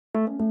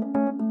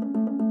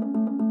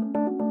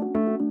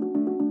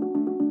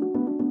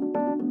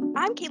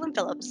I'm Caitlin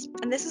Phillips,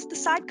 and this is The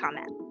Side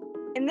Comment.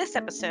 In this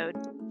episode,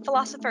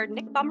 philosopher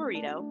Nic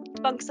Bommarito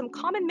debunks some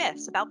common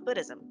myths about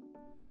Buddhism.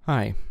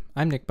 Hi,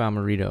 I'm Nic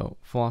Bommarito,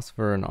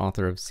 philosopher and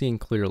author of Seeing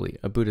Clearly,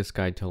 A Buddhist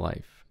Guide to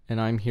Life, and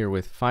I'm here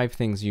with 5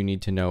 things you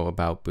need to know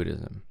about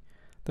Buddhism.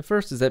 The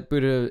first is that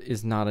Buddha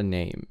is not a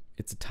name,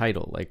 it's a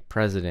title like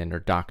president or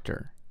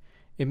doctor.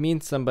 It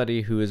means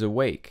somebody who is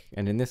awake,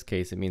 and in this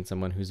case it means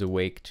someone who's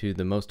awake to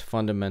the most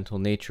fundamental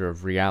nature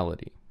of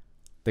reality.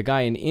 The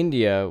guy in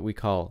India we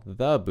call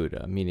the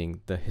Buddha,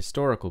 meaning the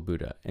historical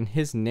Buddha, and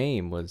his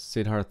name was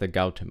Siddhartha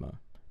Gautama.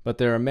 But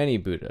there are many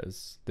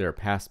Buddhas. There are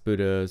past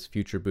Buddhas,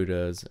 future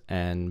Buddhas,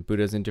 and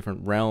Buddhas in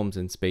different realms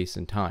in space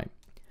and time.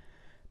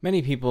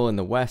 Many people in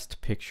the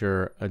West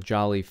picture a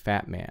jolly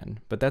fat man,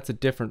 but that's a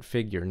different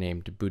figure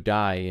named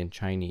Budai in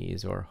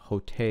Chinese or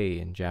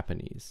Hotei in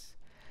Japanese.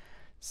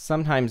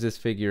 Sometimes this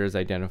figure is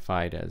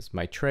identified as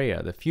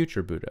Maitreya, the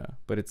future Buddha,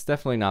 but it's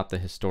definitely not the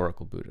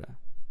historical Buddha.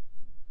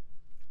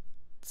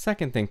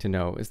 Second thing to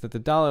know is that the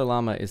Dalai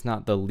Lama is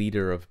not the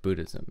leader of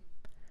Buddhism.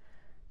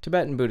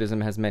 Tibetan Buddhism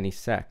has many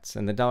sects,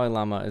 and the Dalai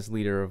Lama is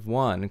leader of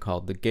one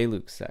called the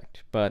Gelug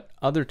sect, but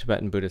other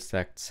Tibetan Buddhist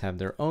sects have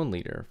their own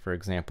leader. For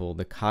example,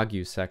 the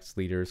Kagyu sect's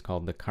leader is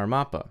called the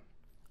Karmapa.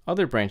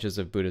 Other branches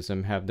of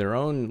Buddhism have their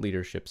own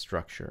leadership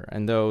structure,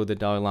 and though the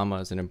Dalai Lama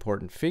is an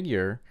important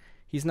figure,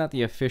 he's not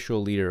the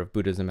official leader of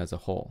Buddhism as a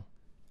whole.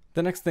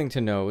 The next thing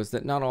to know is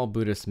that not all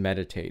Buddhists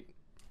meditate.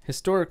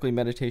 Historically,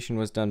 meditation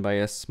was done by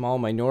a small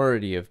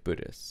minority of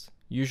Buddhists,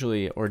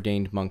 usually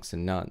ordained monks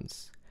and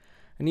nuns.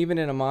 And even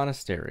in a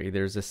monastery,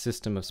 there's a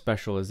system of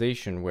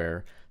specialization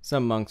where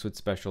some monks would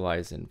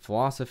specialize in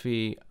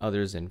philosophy,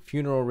 others in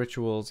funeral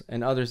rituals,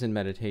 and others in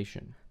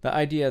meditation. The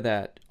idea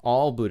that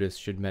all Buddhists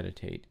should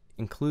meditate,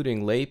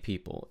 including lay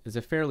people, is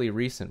a fairly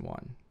recent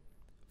one.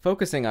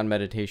 Focusing on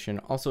meditation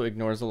also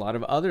ignores a lot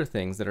of other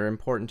things that are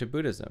important to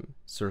Buddhism: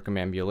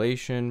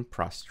 circumambulation,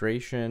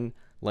 prostration,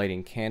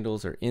 lighting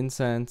candles or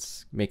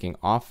incense, making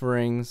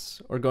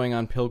offerings, or going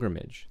on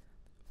pilgrimage.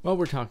 While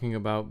we're talking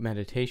about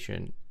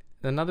meditation,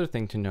 another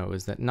thing to know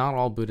is that not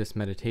all Buddhist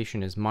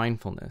meditation is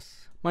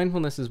mindfulness.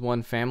 Mindfulness is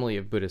one family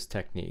of Buddhist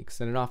techniques,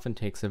 and it often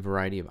takes a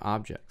variety of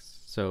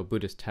objects. So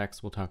Buddhist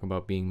texts will talk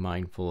about being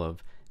mindful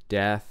of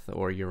death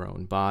or your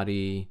own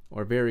body,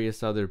 or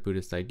various other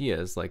Buddhist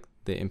ideas like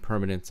the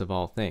impermanence of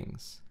all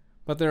things.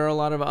 But there are a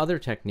lot of other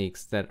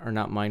techniques that are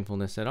not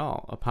mindfulness at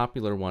all. A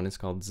popular one is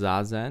called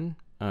Zazen,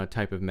 a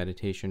type of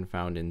meditation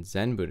found in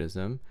Zen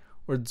Buddhism,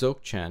 or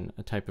Dzogchen,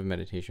 a type of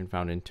meditation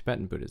found in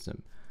Tibetan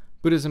Buddhism.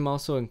 Buddhism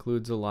also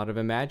includes a lot of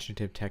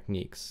imaginative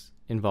techniques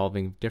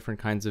involving different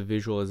kinds of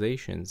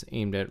visualizations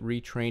aimed at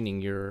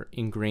retraining your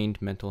ingrained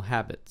mental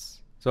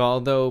habits. So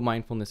although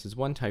mindfulness is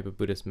one type of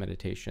Buddhist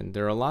meditation,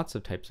 there are lots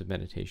of types of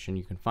meditation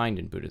you can find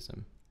in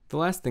Buddhism. The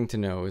last thing to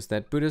know is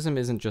that Buddhism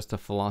isn't just a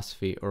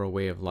philosophy or a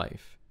way of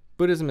life.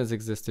 Buddhism has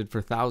existed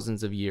for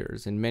thousands of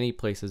years in many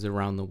places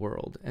around the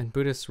world, and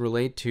Buddhists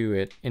relate to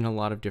it in a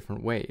lot of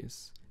different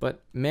ways.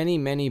 But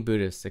many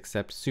Buddhists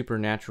accept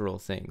supernatural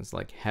things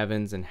like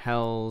heavens and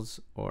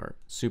hells, or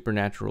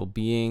supernatural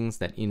beings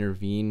that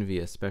intervene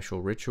via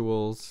special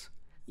rituals.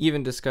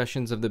 Even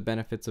discussions of the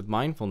benefits of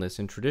mindfulness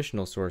in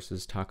traditional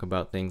sources talk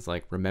about things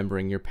like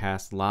remembering your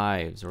past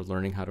lives or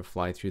learning how to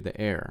fly through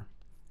the air.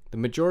 The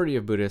majority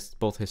of Buddhists,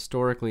 both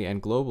historically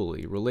and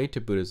globally, relate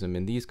to Buddhism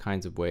in these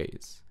kinds of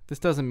ways. This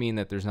doesn't mean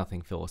that there's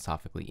nothing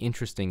philosophically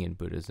interesting in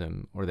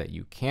Buddhism or that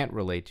you can't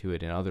relate to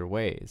it in other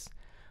ways,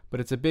 but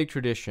it's a big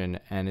tradition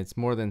and it's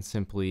more than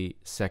simply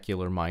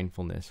secular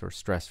mindfulness or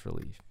stress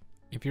relief.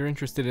 If you're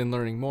interested in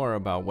learning more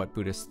about what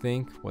Buddhists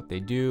think, what they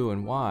do,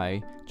 and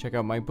why, check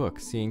out my book,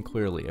 Seeing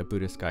Clearly, A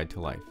Buddhist Guide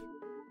to Life.